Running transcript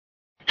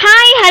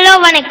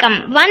வணக்கம்,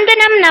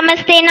 வந்தனம்,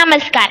 நமஸ்தே,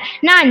 நமஸ்கார்.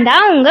 நான்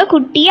தான் உங்க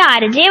குட்டி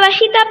ஆர்ஜே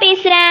வஷிதா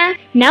பேசுறேன்.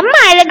 நம்ம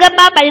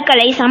அழகப்பா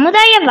பல்கலை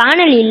சமுதாய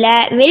வானொலியில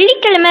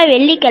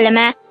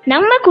வெள்ளிக்கிழமை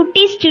நம்ம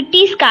குட்டீஸ்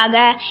சுட்டீஸ்க்காக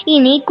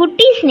இனி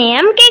குட்டீஸ்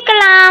நேரம்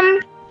கேட்கலாம்.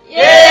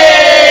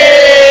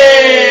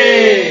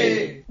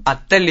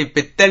 அத்தலி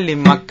பித்தலி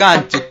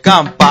மக்கான்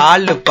சுக்கான்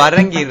பாலு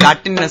பரங்கி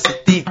ராட்டின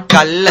சுத்தி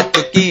கல்ல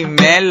தூக்கி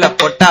மேல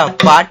போட்டா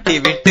பாட்டி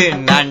விட்டு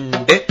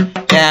நண்டு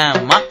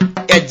ஏமா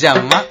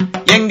எஜம்மா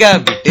எங்க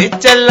விட்டு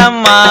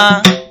செல்லம்மா.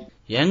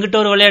 என்கிட்ட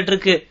ஒரு விளையாட்டு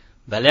இருக்கு,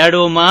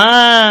 விளையாடுவோமா?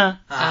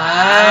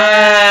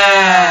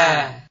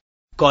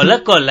 கொலை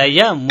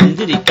கொலையா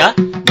முந்திரிக்கா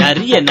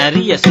நரிய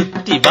நரிய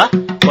சுத்தி வா,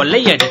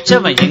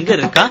 கொள்ளையடிச்சவன் எங்க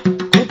இருக்கான்,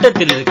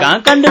 கூட்டத்தில்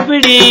இருக்கான்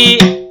கண்டுபிடி.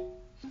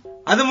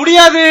 அது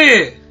முடியாது.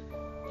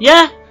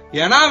 ஏன்?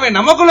 ஏன்னா அவன்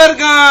நமக்குள்ள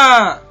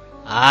இருக்கான்.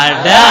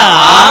 அட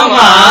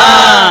ஆமா.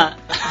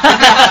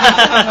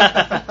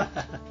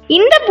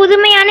 இந்த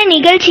புதுமையான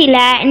நிகழ்ச்சியில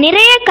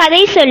நிறைய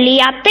கதை சொல்லி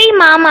அத்தை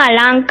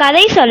மாமாலாம்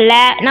கதை சொல்ல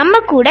நம்ம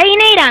கூட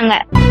இணையறாங்க.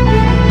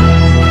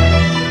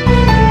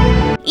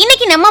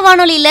 இன்னைக்கு நம்ம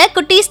வானொலியில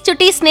குட்டீஸ்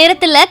சுட்டீஸ்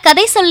நேரத்துல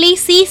கதை சொல்லி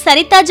சி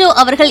சரிதாஜோ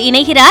அவர்கள்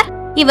இணைகிறார்.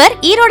 இவர்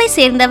ஈரோடை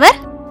சேர்ந்தவர்.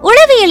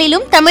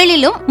 உளவியலிலும்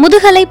தமிழிலும்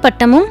முதுகலை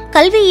பட்டமும்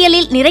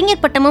கல்வியியலில்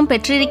நிறைஞர் பட்டமும்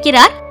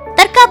பெற்றிருக்கிறார்.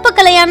 தற்காப்பு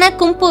கலையான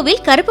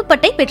கும்பூவில் கருப்பு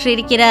பட்டை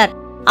பெற்றிருக்கிறார்.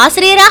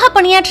 ஆசிரியராக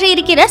பணியாற்றி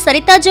இருக்கிற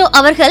சரிதாஜோ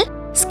அவர்கள்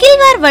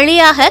ஸ்கில்வேர்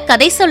வழியாக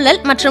கதை சொல்லல்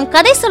மற்றும்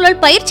கதை சொல்லல்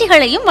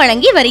பயிற்சிகளையும்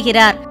வழங்கி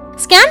வருகிறார்.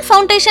 ஸ்கேன்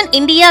ஃபவுண்டேஷன்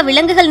இந்தியா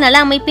விலங்குகள் நல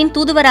அமைப்பின்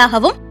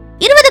தூதுவராகவும்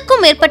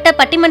 20க்கும் மேற்பட்ட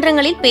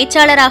பட்டிமன்றங்களில்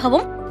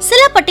பேச்சாளராகவும்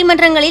சில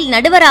பட்டிமன்றங்களில்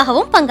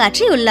நடுவராகவும்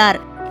பங்காற்றியுள்ளார்.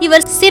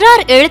 இவர்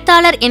சிறார்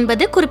எழுத்தாளர்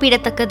என்பது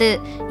குறிப்பிடத்தக்கது.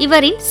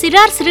 இவரின்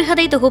சிறார்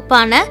சிறுகதை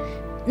தொகுப்பான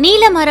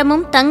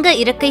நீலமரமும் தங்க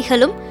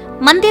இறக்கைகளும்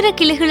மந்திர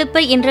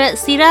கிளிகிழுப்பை என்ற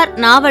சிறார்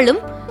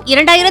நாவலும்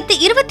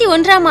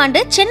 2021ஆம் ஆண்டு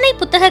சென்னை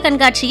புத்தக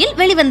கண்காட்சியில்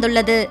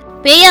வெளிவந்துள்ளது.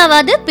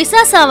 பேயாவாது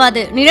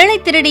பிசாசாவாது, நிழலை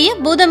திருடிய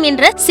பூதம்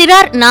என்ற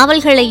சிறார்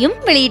நாவல்களையும்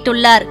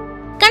வெளியிட்டுள்ளார்.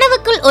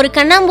 கனவுக்குள் ஒரு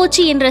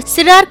கண்ணாம்பூச்சி என்ற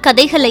சிறார்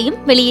கதைகளையும்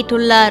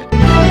வெளியிட்டுள்ளார்.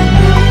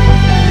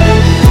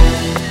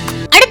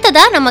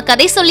 அடுத்ததா நம்ம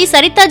கதை சொல்லி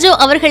சரிதாஜோ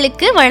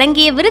அவர்களுக்கு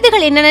வழங்கிய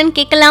விருதுகள் என்னன்னு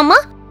கேட்கலாமா?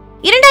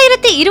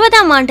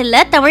 2020ஆம்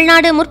ஆண்டுல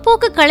தமிழ்நாடு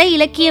முற்போக்கு கலை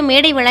இலக்கிய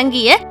மேடை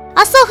வழங்கிய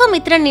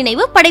அசோகமித்ரன்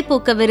நினைவு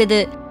படைப்பூக்க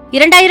விருது.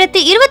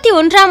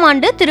 2021ஆம்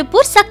ஆண்டு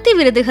திருப்பூர் சக்தி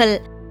விருதுகள்.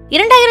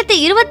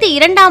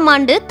 2022ஆம்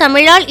ஆண்டு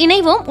தமிழால்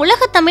இணைவோம்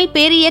உலக தமிழ்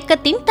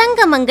பேரியக்கத்தின்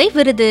தங்கமங்கை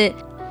விருது.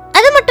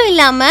 அது மட்டும்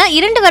இல்லாம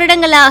 2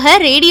 வருடங்களாக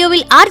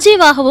ரேடியோவில்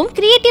ஆர்ஜேவாகவும்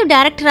கிரியேட்டிவ்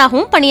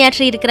டைரக்டராகவும்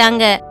பணியாற்றி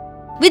இருக்கிறாங்க.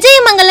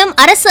 விஜயமங்கலம்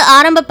அரசு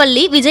ஆரம்ப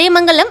பள்ளி,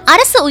 விஜயமங்கலம்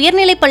அரசு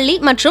உயர்நிலைப் பள்ளி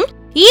மற்றும்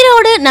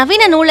ஈரோடு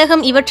நவீன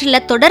நூலகம்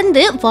இவற்றில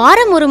தொடர்ந்து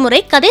வாரம் ஒரு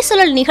முறை கதை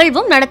சொல்லல்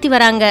நிகழ்வும் நடத்தி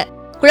வராங்க.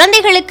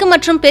 குழந்தைகளுக்கு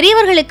மற்றும்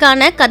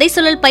பெரியவர்களுக்கான கதை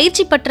சொல்லல்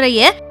பயிற்சி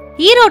பற்றிய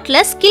ஈரோட்ல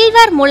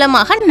ஸ்கில்வேர்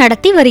மூலமாக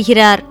நடத்தி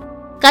வருகிறார்.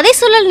 கதை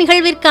சொல்லல்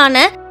நிகழ்விற்கான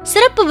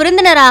சிறப்பு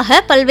விருந்தினராக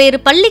பல்வேறு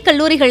பள்ளி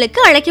கல்லூரிகளுக்கு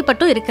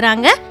அழைக்கப்பட்டு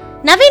இருக்கிறாங்க.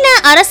 நவீன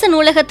அரசு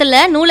நூலகத்துல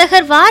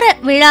நூலகர் வார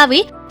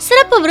விழாவில்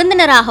சிறப்பு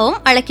விருந்தினராகவும்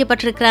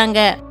அழைக்கப்பட்டிருக்கிறாங்க.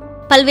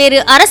 பல்வேறு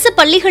அரசு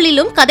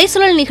பள்ளிகளிலும் கதை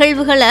சொல்லல்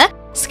நிகழ்வுகளை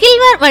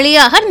ஸ்கில்வேர்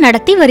வழியாக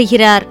நடத்தி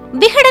வருகிறார்.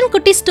 விகடன்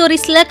குட்டி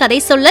ஸ்டோரிஸ்ல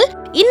கதை சொல்லல்,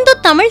 இந்து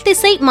தமிழ்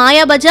திசை,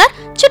 மாயா பஜார்,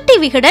 சுட்டி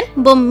விகடன்,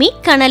 பொம்மி,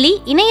 கனலி,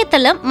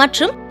 இணையதளம்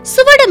மற்றும்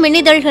சுவடு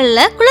மின்னிதழ்கள்ல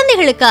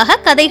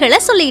குழந்தைகளுக்காக கதைகளை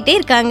சொல்லிட்டே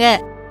இருக்காங்க.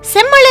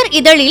 செம்மலர்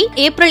இதழில்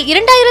ஏப்ரல்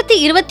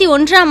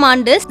 2021ஆம்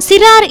ஆண்டு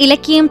சிறார்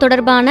இலக்கியம்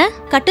தொடர்பான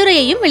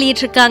கட்டுரையையும்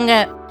வெளியிட்டிருக்காங்க.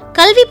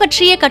 கல்வி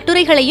பற்றிய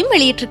கட்டுரைகளையும்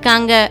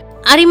வெளியிட்டிருக்காங்க.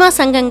 அரிமா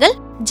சங்கங்கள்,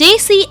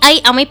 JCI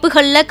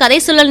அமைப்புகள்ல கதை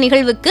சொல்லல்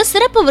நிகழ்வுக்கு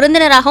சிறப்பு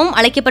விருந்தினராகவும்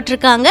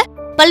அழைக்கப்பட்டிருக்காங்க.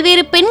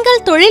 பல்வேறு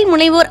பெண்கள் தொழில்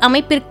முனைவோர்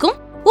அமைப்பிற்கும்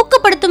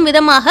ஊக்கப்படுத்தும்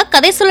விதமாக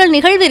கதை சொல்லல்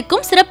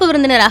நிகழ்விற்கும் சிறப்பு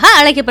விருந்தினராக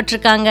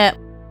அழைக்கப்பட்டிருக்காங்க.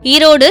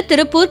 ஈரோடு,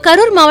 திருப்பூர்,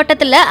 கரூர்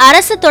மாவட்டத்துல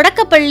அரசு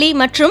தொடக்கப்பள்ளி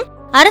மற்றும்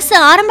அரசு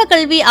ஆரம்ப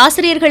கல்வி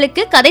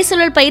ஆசிரியர்களுக்கு கதை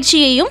சொல்லல்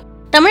பயிற்சியையும்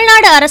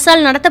தமிழ்நாடு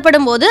அரசால்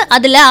நடத்தப்படும் போது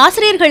அதுல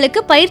ஆசிரியர்களுக்கு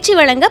பயிற்சி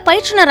வழங்க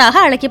பயிற்றுனராக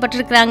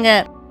அழைக்கப்பட்டிருக்கிறாங்க.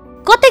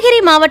 கோத்தகிரி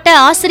மாவட்ட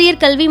ஆசிரியர்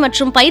கல்வி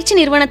மற்றும் பயிற்சி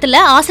நிறுவனத்துல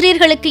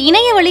ஆசிரியர்களுக்கு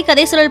இணைய வழி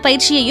கதை சொல்லல்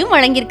பயிற்சியையும்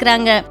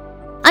வழங்கியிருக்கிறாங்க.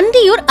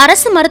 அந்தியூர்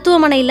அரசு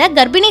மருத்துவமனையில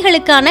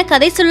கர்ப்பிணிகளுக்கான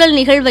கதை சொல்லல்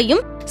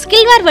நிகழ்வையும்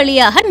ஸ்கில்வேர்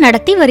வழியாக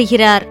நடத்தி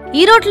வருகிறார்.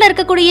 ஈரோட்ல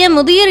இருக்கக்கூடிய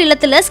முதியோர்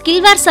இல்லத்துல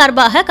ஸ்கில்வேர்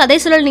சார்பாக கதை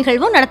சொல்லல்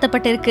நிகழ்வும்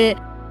நடத்தப்பட்டிருக்கு.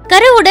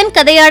 கருவுடன்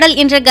கதையாடல்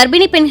என்ற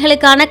கர்ப்பிணி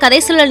பெண்களுக்கான கதை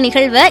சொல்லல்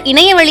நிகழ்வை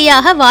இணைய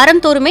வழியாக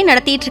வாரம் தோறுமே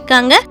நடத்திட்டு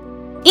இருக்காங்க.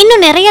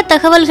 இன்னும் நிறைய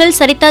தகவல்கள்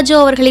சரிதாஜோ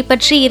அவர்களை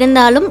பற்றி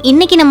இருந்தாலும்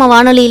இன்னைக்கு நம்ம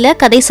வானொலியில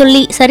கதை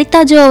சொல்லி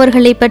சரிதாஜோ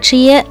அவர்களை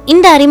பற்றிய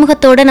இந்த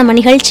அறிமுகத்தோட நம்ம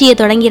நிகழ்ச்சியை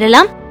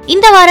தொடங்கிடலாம்.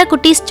 இந்த வார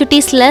குட்டீஸ்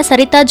சுட்டீஸ்ல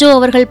சரிதாஜோ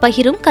அவர்கள்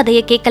பகிரும்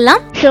கதையை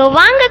கேட்கலாம். சோ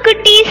வாங்க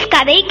குட்டீஸ்,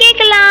 கதை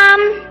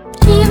கேட்கலாம்.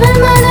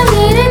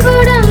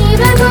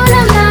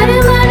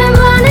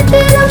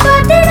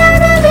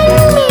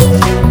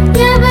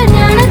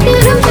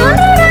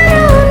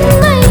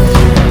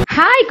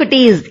 ஹாய்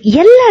குட்டீஸ்,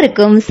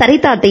 எல்லாருக்கும்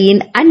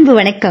சரிதாத்தையின் அன்பு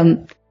வணக்கம்.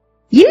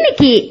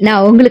 இன்னைக்கு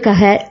நான்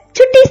உங்களுக்காக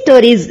சுட்டி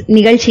ஸ்டோரிஸ்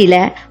நிகழ்ச்சியில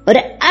ஒரு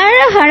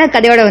அழகான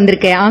கதையோட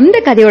வந்திருக்கேன். அந்த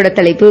கதையோட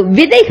தலைப்பு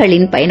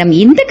விதைகளின் பயணம்.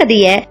 இந்த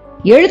கதைய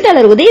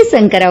எழுத்தாளர்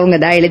உதயசங்கர் அவங்க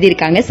தான்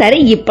எழுதியிருக்காங்க. சரி,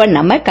 இப்ப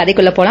நம்ம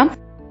கதைக்குள்ள போலாம்.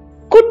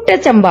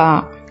 குட்டச்சம்பா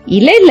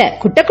இல்ல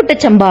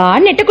குட்டச்சம்பா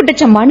நெட்ட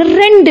குட்டச்சம்பான்னு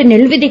 2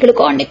 நெல்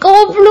விதைகளுக்கும் அன்னைக்கு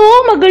அவ்வளோ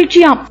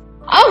மகிழ்ச்சியாம்.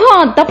 ஆஹா,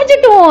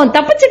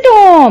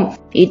 தப்பிச்சிட்டோம்.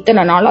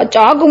 இத்தனை நாளா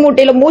சாகு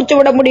மூட்டையில மூச்சு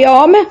விட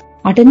முடியாம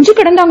அடைஞ்சு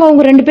கிடந்தாங்க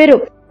அவங்க 2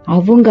 பேரும்.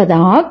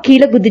 அவங்கதான்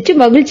கீழே குதிச்சு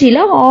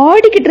மகிழ்ச்சியில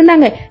ஆடிக்கிட்டு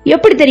இருந்தாங்க.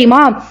 எப்படி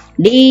தெரியுமா?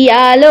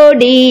 டியாலோ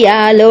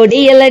டியாலோ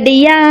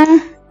டியலடியா,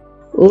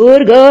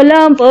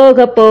 ஊர்கோலம்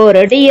போக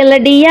போற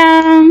டியலடியா,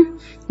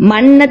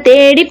 மண்ண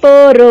தேடி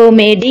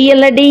போறோமே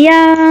டியலடியா,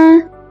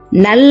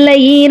 நல்ல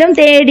ஈரம்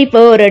தேடி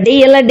போற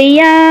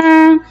டியலடியா,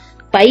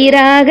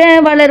 பயிராக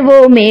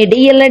வளர்வோமே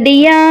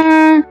டியலடியா,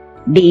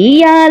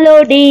 டியாலோ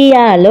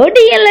டியாலோ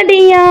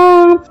டியலடியா.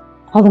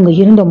 அவங்க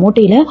இருந்த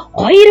மூட்டையில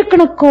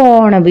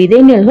ஆயிரக்கணக்கான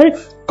விதை நெல்கள்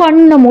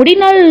கண்ண மூடி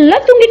நல்லா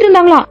தூங்கிட்டு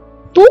இருந்தாங்களாம்.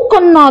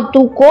 தூக்கம்னா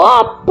தூக்கம்,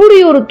 அப்படி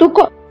ஒரு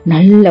தூக்கம்.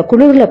 நல்ல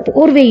குளிர்ல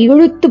போர்வை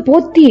இழுத்து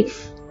போத்தி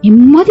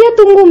நிம்மதியா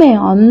தூங்குமே,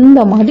 அந்த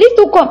மாதிரி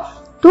தூக்கம்.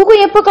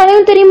 தூக்கம் எப்ப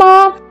களையும் தெரியுமா?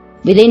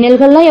 விதை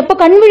நெல்கள்லாம் எப்ப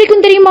கண்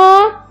விழிக்கும் தெரியுமா?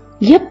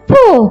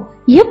 எப்போ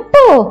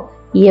எப்போ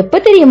எப்ப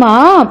தெரியுமா?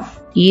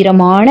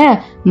 ஈரமான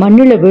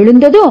மண்ணுல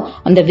விழுந்ததும்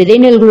அந்த விதை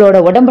நெல்களோட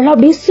உடம்பெல்லாம்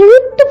அப்படியே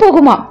சுழுத்து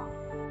போகுமா.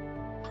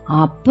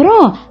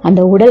 அப்புறம்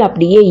அந்த உடல்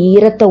அப்படியே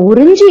ஈரத்தை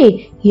உறிஞ்சி,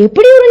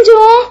 எப்படி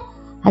உறிஞ்சும்?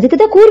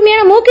 அதுக்குதான்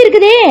கூர்மையான மூக்கு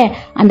இருக்குதே,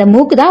 அந்த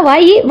மூக்கு தான்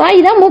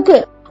வாய் தான் மூக்கு.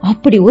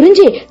 அப்படி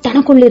உறிஞ்சி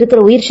தனக்குள்ள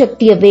இருக்கிற உயிர்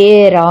சக்திய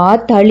வேறா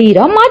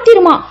தளிரா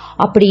மாத்திருமா.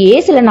 அப்படியே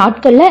சில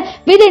நாட்கள்ல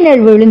விதை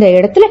நெல் விழுந்த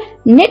இடத்துல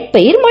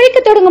நெற்பயிர்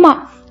முளைக்க தொடங்குமா.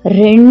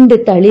 2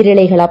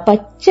 தளிரிலைகளா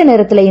பச்சை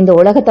நிறத்துல இந்த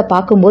உலகத்தை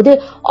பார்க்கும்போது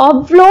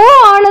அவ்வளோ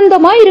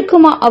ஆனந்தமா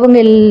இருக்குமா. அவங்க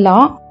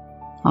எல்லாம்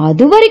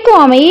அது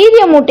வரைக்கும்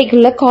அமைதியா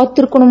மூட்டைக்குள்ள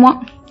காத்திருக்கணுமா.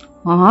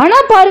 ஆனா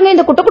பாருங்க,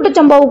 இந்த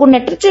குட்டச்சம்பாவுக்கும்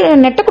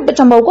நெட்ட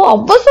குட்டச்சம்பாவுக்கும்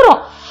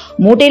அவசரம்.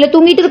 மூட்டையில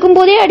தூங்கிட்டு இருக்கும்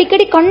போதே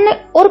அடிக்கடி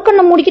ஒரு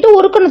கண்ணை மூடிக்கிட்டு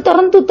ஒரு கண்ணை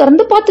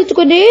திறந்து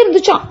பார்த்துச்சுக்கொண்டே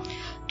இருந்துச்சான்.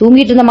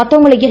 தூங்கிட்டு இருந்த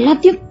மத்தவங்களை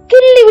எல்லாத்தையும்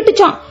கிள்ளி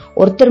விட்டுச்சான்.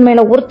 ஒருத்தர்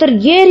மேல ஒருத்தர்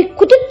ஏறி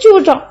குதிச்சு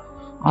விட்டான்.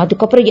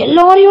 அதுக்கப்புறம்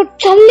எல்லாரையும்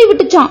தள்ளி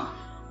விட்டுச்சான்.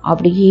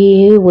 அப்படியே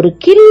ஒரு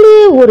கிள்ளு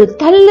ஒரு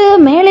தள்ளு,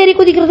 மேலேறி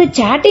குதிக்கிறது,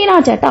 சேட்டைனா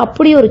சேட்டை,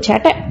 அப்படி ஒரு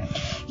சேட்டை.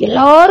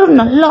 எல்லாரும்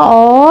நல்லா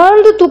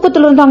ஆழ்ந்து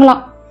தூக்கத்துல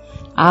இருந்தாங்களாம்.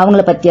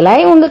 அவங்கள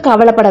பத்தியெல்லாம் இவங்க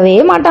கவலைப்படவே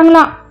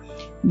மாட்டாங்களாம்.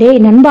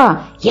 டேய் நண்பா,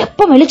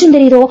 எப்ப வெளிச்சம்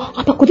தெரியுதோ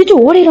அப்ப குதிச்சு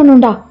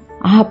ஓடிடணும்டா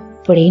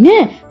அப்படின்னு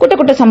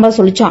குட்டச்சம்பா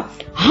சொல்லிச்சான்.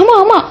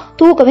 ஆமா,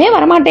 தூக்கமே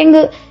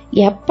வரமாட்டேங்கு,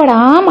 எப்படா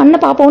மண்ணை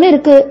பாப்போன்னு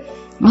இருக்கு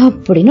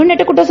அப்படின்னு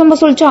நெட்ட குட்டச்சம்பா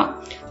சொல்லிச்சான்.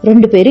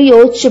 2 பேரும்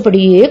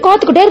யோசிச்சபடியே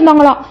காத்துக்கிட்டே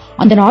இருந்தாங்களாம்.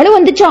 அந்த நாள்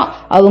வந்துச்சான்.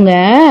 அவங்க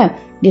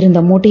இருந்த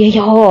மூட்டையை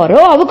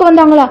யாரோ அவுக்கு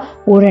வந்தாங்களா.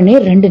 உடனே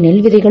 2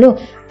 நெல் விதைகளும்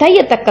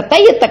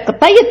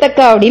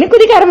தையத்தக்க அப்படின்னு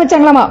குதிக்க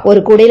ஆரம்பிச்சாங்களாமா.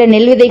 ஒரு கூடையில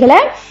நெல்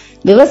விதைகளை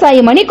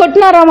விவசாயி மணி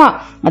கொட்டினாராமா.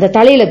 அத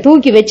தலையில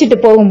தூக்கி வச்சுட்டு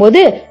போகும்போது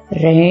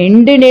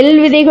 2 நெல்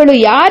விதைகளும்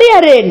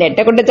யாரு நெட்ட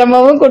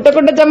குட்டச்சம்பாவும்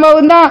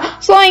குட்டச்சம்பாவும் தான்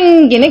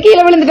சுவங்கின்னு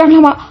கீழே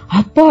விழுந்துட்டாங்களாமா.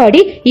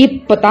 அப்பாடி,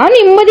 இப்பதான்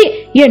நிம்மதி,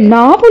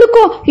 என்ன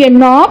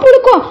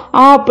புழுக்கம்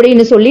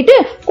அப்படின்னு சொல்லிட்டு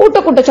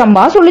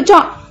குட்டச்சம்பா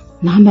சொல்லிச்சான்.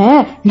 நாம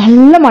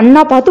நல்ல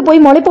மண்ணா பார்த்து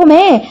போய்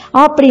முளைப்போமே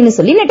அப்படின்னு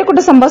சொல்லி நெட்ட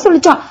குட்டச்சம்பா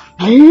சொல்லிச்சான்.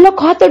 நல்லா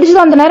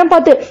காத்தடிச்சுதான் அந்த நேரம்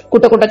பார்த்து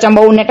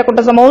குட்டச்சம்பாவும் நெட்ட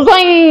குட்டச்சம்பாவும்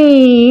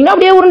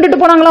அப்படியே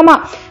உருண்டுட்டு போனாங்களாமா.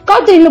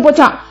 காத்து நின்னு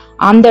போச்சான்.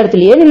 அந்த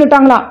இடத்துலயே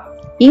நின்னுட்டாங்களாம்.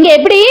 இங்க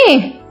எப்படி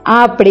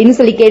அப்படின்னு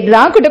சொல்லி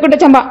கேட்டுதான்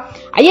குட்டச்சம்பா.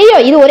 ஐயோ,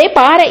 இது ஒரே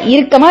பாறை,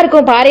 இறுக்கமா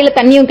இருக்கும், பாறையில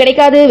தண்ணியும்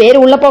கிடைக்காது, வேறு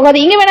உள்ள போகாது,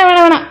 இங்க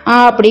வேணாம்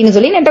அப்படின்னு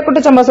சொல்லி நெட்ட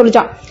குட்டச்சம்பா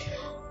சொல்லிச்சான்.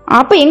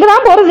 அப்ப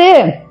எங்கதான் போறது?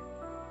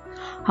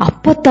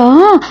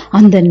 அப்பதான்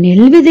அந்த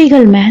நெல்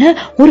விதைகள் மேல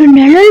ஒரு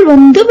நிழல்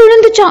வந்து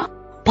விழுந்துச்சான்.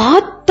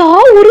 பார்த்தா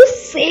ஒரு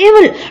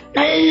சேவல்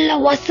நல்ல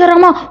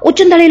வசரமா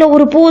உச்சந்தலையில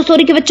ஒரு பூ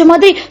சொருக்கி வச்ச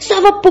மாதிரி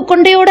சிவப்பு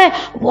கொண்டையோட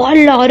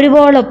வாழ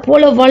அரிவாளை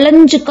போல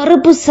வளைஞ்சு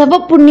கருப்பு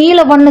சிவப்பு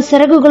நீல வண்ண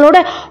சிறகுகளோட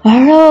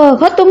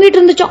அழகா தொங்கிட்டு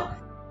இருந்துச்சான்.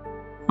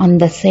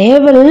 அந்த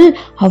சேவல்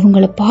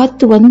அவங்கள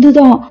பார்த்து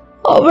வந்துதான்.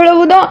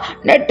 அவ்வளவுதான்,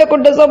 நெட்ட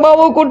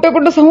குட்டச்சம்பாவும்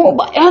குட்டச்சம்பாவும்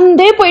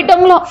பயந்தே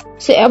போயிட்டாங்களாம்.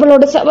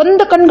 சேவலோட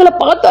செவந்த கண்களை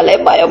பார்த்தாலே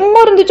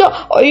பயமா இருந்துச்சா.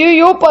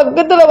 ஐயோ,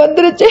 பக்கத்துல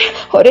வந்துருச்சு,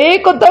 ஒரே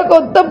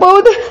கொத்த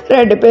போகுது,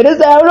 2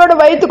 பேரும் சேவலோட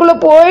வயிற்றுக்குள்ள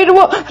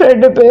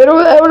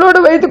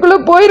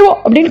போயிருவோம்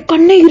அப்படின்னு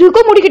கண்ணை இருக்க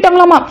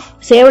முடிக்கிட்டாங்களாமா.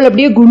 சேவல்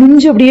அப்படியே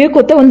குனிஞ்சு அப்படியே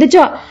கொத்த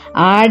வந்துச்சா.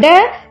 ஆட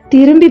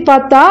திரும்பி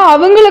பார்த்தா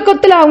அவங்கள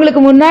கொத்தல,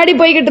 அவங்களுக்கு முன்னாடி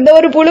போய்கிட்டு இருந்த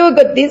ஒரு புழுவை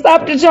கொத்தி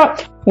சாப்பிட்டுச்சா.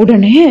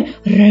 உடனே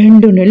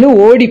 2 நெல்லு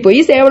ஓடி போய்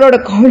சேவலோட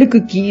காலுக்கு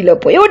கீழே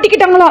போய்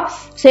ஒட்டிக்கிட்டாங்களா.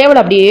 சேவல்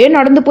அப்படியே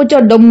நடந்து போச்சா.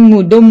 டம்மு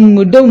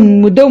டம்மு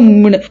டம்மு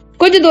டம்முன்னு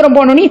கொஞ்ச தூரம்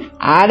போனோன்னு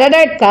அடட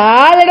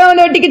காலடம்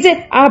வந்து ஒட்டிக்குச்சு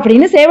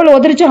அப்படின்னு சேவல்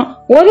உதறிச்சான்.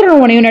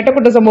 உதறணும் உனையும் நெட்ட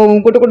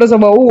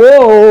குட்டச்சம்பாவும்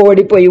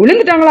ஓடி போய்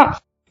விழுந்துட்டாங்களாம்.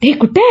 டேய்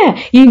குட்ட,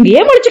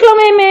 இங்கேயே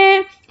முடிச்சுக்கலாமே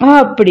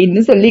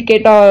அப்படின்னு சொல்லி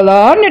கேட்டாளா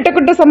நெட்ட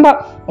குட்டச்சம்பா.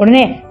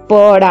 உடனே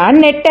போடா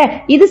நெட்ட,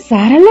 இது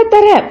சரள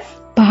தர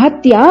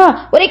பாத்தியா,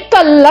 ஒரே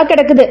கல்லா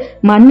கிடக்குது,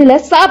 மண்ணுல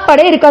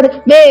சாப்பாடே இருக்காது,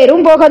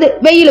 வேறும் போகாது,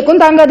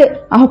 வெயிலுக்கும் தாங்காது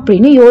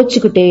அப்படின்னு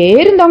யோசிச்சுக்கிட்டே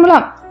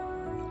இருந்தாங்களாம்.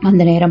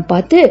 அந்த நேரம்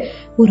பார்த்து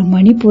ஒரு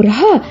மணிப்புறா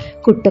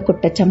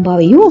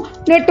குட்டச்சம்பாவையும்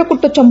நெட்ட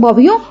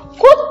குட்டச்சம்பாவையும்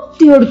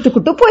கொத்தி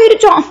எடுத்துக்கிட்டு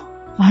போயிருச்சான்.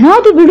 ஆனா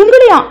அது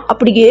விழுங்கலையாம்,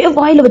 அப்படியே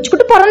வாயில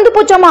வச்சுக்கிட்டு பறந்து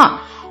போச்சாமா.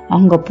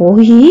 அங்க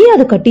போய்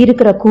அது கட்டி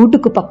இருக்கிற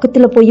கூட்டுக்கு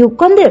பக்கத்துல போய்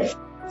உட்கார்ந்து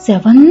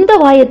செவந்த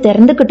வாயை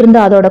திறந்துகிட்டு இருந்த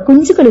அதோட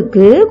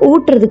குஞ்சுகளுக்கு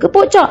ஊட்டுறதுக்கு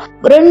போச்சா.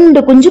 2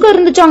 குஞ்சுகள்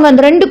இருந்துச்சாங்க.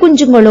 அந்த 2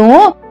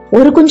 குஞ்சுங்களும்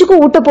ஒரு குஞ்சுக்கு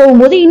ஊட்ட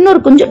போகும்போது இன்னொரு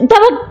குஞ்சு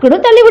டவக்குன்னு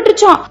தள்ளி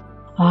விட்டுருச்சான்.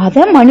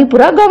 அத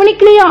மணிப்புறா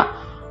கவனிக்கலையா.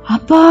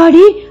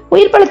 அப்பாடி,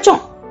 உயிர்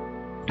பழச்சோம்,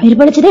 உயிர்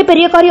பழச்சதே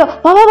பெரிய காரியம்,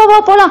 வா வா வா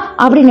போலாம்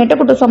அப்படின்னு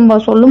நெட்டக்குட்ட சம்பா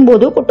சொல்லும்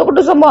போது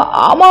குட்ட சம்பா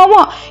ஆமா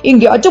ஆமா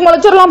எங்கேயாச்சும்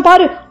முளைச்சிடலாம்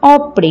பாரு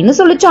அப்படின்னு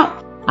சொல்லிச்சான்.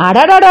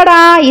 அடாடாடாடா,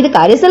 இது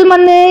கரிசல்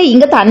மண்ணு,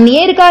 இங்க தண்ணியே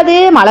இருக்காது,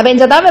 மழை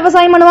பெஞ்சாதான்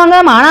விவசாயம் பண்ணுவாங்க,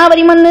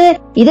 மானாவரி மண்ணு,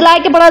 இது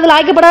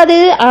லாய்க்கப்படாது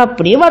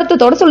அப்படியே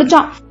வருத்தத்தோட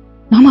சொல்லிச்சான்.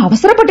 நாம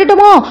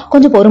அவசரப்பட்டுட்டோமோ,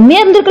 கொஞ்சம்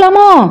பொறுமையா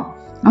இருந்திருக்கலாமோ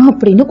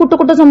அப்படின்னு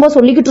குட்ட சம்பா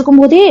சொல்லிக்கிட்டு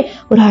இருக்கும் போதே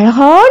ஒரு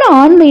அழகான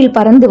ஆண்மையில்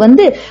பறந்து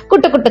வந்து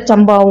குட்ட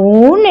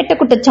சம்பாவும்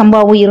நெட்டக்குட்ட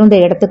சம்பாவும் இருந்த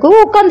இடத்துக்கு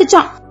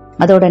உட்காந்துச்சான்.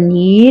 அதோட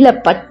நீல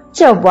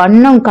பச்சை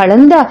வண்ணம்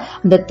கலந்த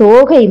அந்த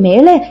தோகை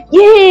மேல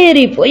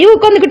ஏறி போய்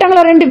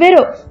உட்காந்துக்கிட்டாங்களா 2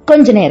 பேரும்.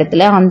 கொஞ்ச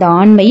நேரத்துல அந்த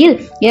ஆண்மையில்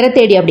இற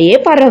தேடி அப்படியே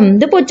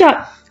பறந்து போச்சா.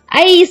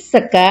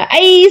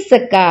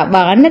 ஐசக்கா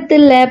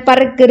வானத்துல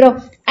பறக்குறோம்,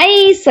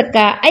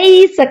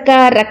 ஐசக்கா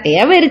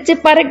ரெக்கைய விரிச்சு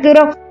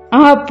பறக்குறோம்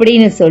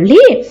அப்படின்னு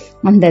சொல்லி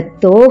அந்த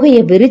தோகைய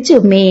விரிச்சு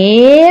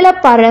மேல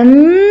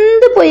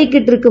பறந்து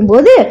போய்கிட்டு இருக்கும்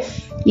போது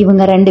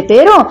இவங்க 2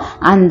 பேரும்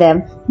அந்த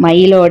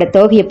மயிலோட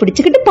தோகையை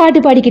பிடிச்சுக்கிட்டு பாட்டு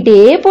பாடிக்கிட்டே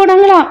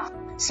போனாங்களாம்.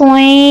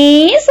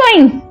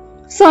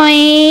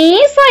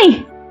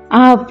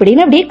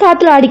 அப்படின்னு அப்படியே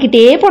காத்துல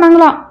ஆடிக்கிட்டே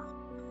போனாங்களாம்.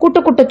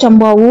 குட்ட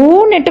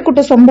சம்பாவும்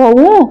நெட்டக்குட்ட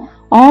சம்பாவும்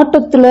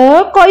ஆட்டத்துல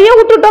கைய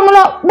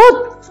விட்டுட்டாங்களாம்.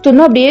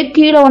 அப்படியே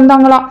கீழே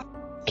வந்தாங்களாம்.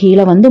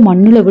 கீழே வந்து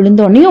மண்ணுல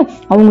விழுந்தோன்னையும்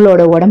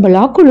அவங்களோட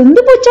உடம்பெல்லாம்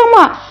குளிர்ந்து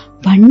போச்சாமா.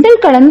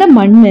 வண்டல் கலந்த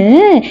மண்ணு,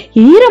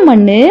 ஈர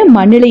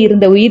மண்ணுல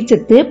இருந்த உயிர்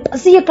சத்து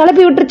பசிய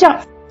கிளப்பி விட்டுருச்சான்.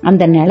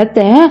 அந்த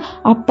நிலத்தை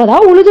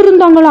அப்பதான்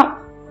உழுதுருந்தாங்களாம்.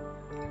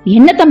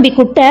 என்ன தம்பி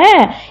குட்ட,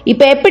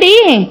 இப்ப எப்படி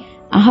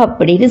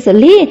அப்படின்னு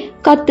சொல்லி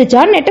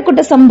கத்துச்சா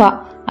நெட்டக்குட்ட சம்பா.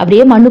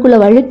 அப்படியே மண்ணுக்குள்ள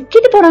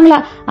வழுக்கிட்டு போனாங்களா.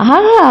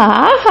 ஆஹா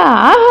ஆஹா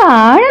ஆஹா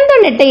ஆனந்த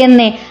நெட்டை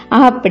என்ன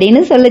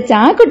அப்படின்னு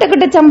சொல்லிச்சான்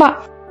குட்ட சம்பா.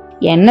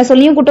 என்ன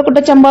சொல்லியும்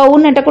குட்ட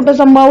சம்பாவும் நெட்டக்குட்ட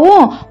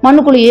சம்பாவும்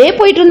மண்ணுக்குள்ளேயே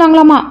போயிட்டு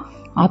இருந்தாங்களாமா.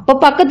 அப்ப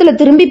பக்கத்துல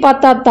திரும்பி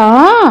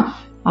பார்த்தாத்தான்,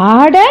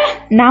 ஆட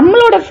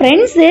நம்மளோட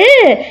ஃப்ரெண்ட்ஸ்,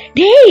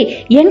 டேய்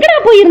எங்கடா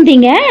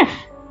போயிருந்தீங்க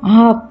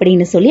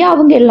அப்படின்னு சொல்லி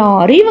அவங்க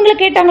எல்லாரும் இவங்களை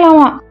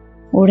கேட்டாங்களாமா.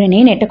 உடனே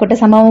நெட்டக்குட்ட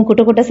சம்பாவும்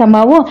குட்ட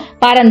சம்பாவும்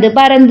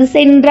பறந்து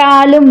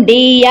சென்றாலும்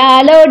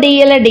டியாலோ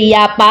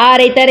டியலடியா,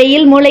 பாறை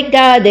தரையில்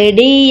முளைக்காது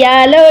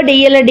டியாலோ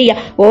டியலடியா,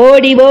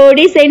 ஓடி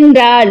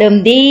சென்றாலும்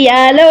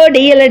டியாலோ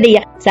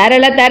டியலடியா,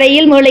 சரள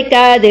தரையில்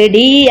முளைக்காது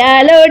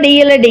டியாலோ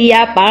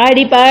டியலடியா,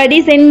 பாடி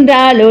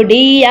சென்றாலோ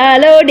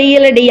டியாலோ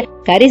டியலடியா,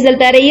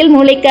 கரிசல் தரையில்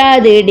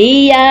முளைக்காது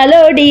டியாலோ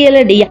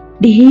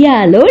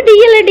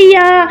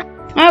டியலடியா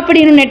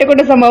அப்படின்னு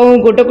நெட்டக்குட்ட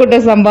சம்பாவும் குட்ட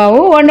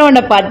சம்பாவும்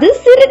ஒன்ன பார்த்து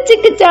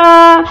சிரிச்சுக்குச்சா.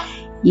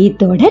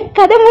 இதோட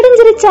கதை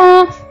முடிஞ்சிருச்சா.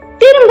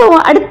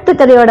 திரும்பவும் அடுத்த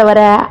கதையோட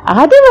வர,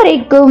 அது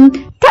வரைக்கும்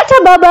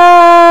டாடா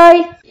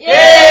பாய்.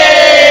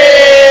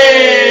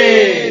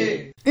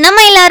 நம்ம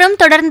எல்லாரும்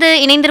தொடர்ந்து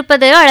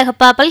இணைந்திருப்பது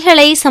அழகப்பா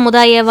பல்கலை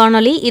சமுதாய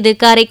வானொலி. இது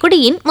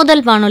காரைக்குடியின்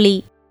முதல் வானொலி.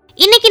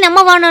 இன்னைக்கு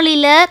நம்ம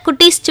வானொலியில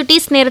குட்டீஸ்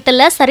சுட்டீஸ்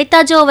நேரத்துல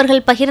சரிதாஜோ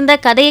அவர்கள் பகிர்ந்த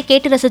கதையை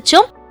கேட்டு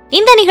ரசிச்சோம்.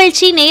 இந்த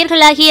நிகழ்ச்சி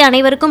நேயர்களாகிய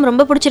அனைவருக்கும்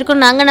ரொம்ப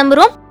பிடிச்சிருக்கும் நாங்க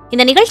நம்புறோம்.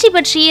 இந்த நிகழ்ச்சி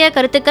பற்றிய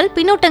கருத்துக்கள்,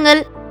 பின்னூட்டங்கள்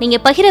நீங்க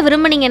பகிர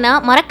விரும்புனீங்கன்னா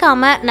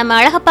மறக்காம நம்ம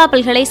அழகப்பா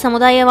பல்கலை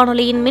சமுதாய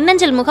வானொலியின்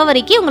மின்னஞ்சல்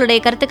முகவரிக்கு உங்களுடைய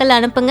கருத்துக்களை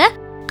அனுப்புங்க.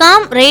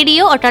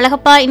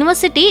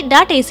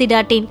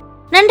 com.radio@alagappauniversity.ac.in.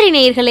 நன்றி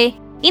நேயர்களே.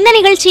 இந்த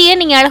நிகழ்ச்சியை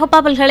நீங்க அழகப்பா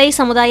பல்கலை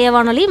சமுதாய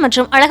வானொலி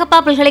மற்றும் அழகப்பா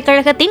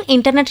பல்கலைக்கழகத்தின்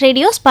இன்டர்நெட்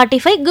ரேடியோ,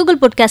 ஸ்பாட்டிஃபை, கூகுள்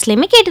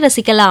பாட்காஸ்ட்லயுமே கேட்டு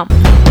ரசிக்கலாம்.